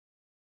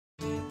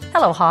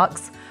Hello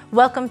Hawks,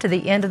 welcome to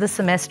the end of the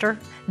semester,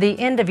 the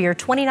end of year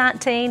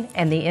 2019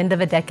 and the end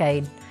of a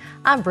decade.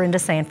 I'm Brenda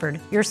Sanford,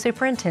 your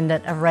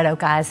Superintendent of Red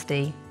Oak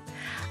ISD.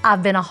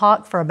 I've been a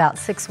Hawk for about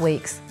 6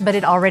 weeks, but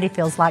it already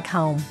feels like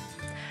home.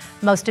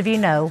 Most of you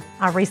know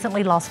I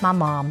recently lost my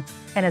mom,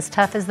 and as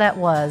tough as that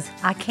was,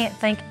 I can't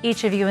thank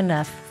each of you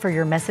enough for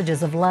your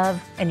messages of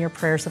love and your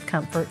prayers of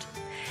comfort.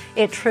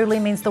 It truly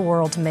means the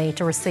world to me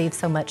to receive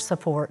so much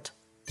support.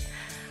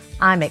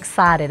 I'm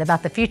excited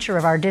about the future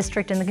of our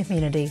district and the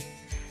community.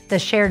 The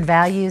shared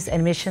values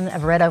and mission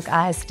of Red Oak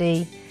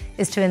ISD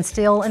is to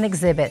instill and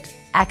exhibit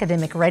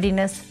academic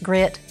readiness,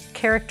 grit,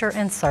 character,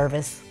 and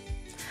service.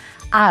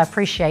 I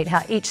appreciate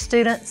how each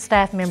student,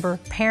 staff member,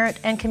 parent,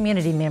 and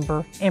community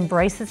member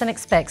embraces and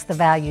expects the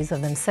values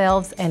of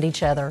themselves and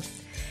each other.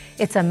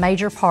 It's a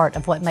major part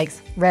of what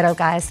makes Red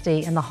Oak ISD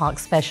and the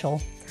Hawks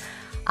special.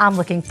 I'm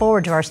looking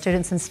forward to our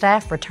students and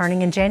staff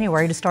returning in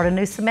January to start a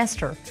new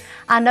semester.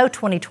 I know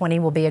 2020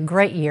 will be a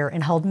great year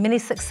and hold many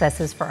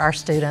successes for our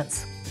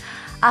students.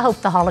 I hope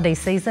the holiday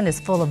season is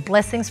full of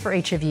blessings for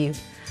each of you.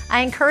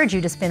 I encourage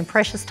you to spend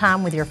precious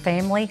time with your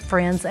family,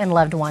 friends, and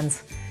loved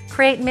ones.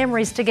 Create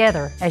memories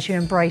together as you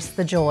embrace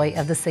the joy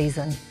of the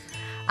season.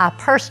 I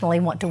personally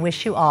want to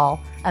wish you all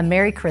a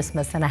Merry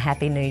Christmas and a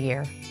Happy New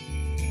Year.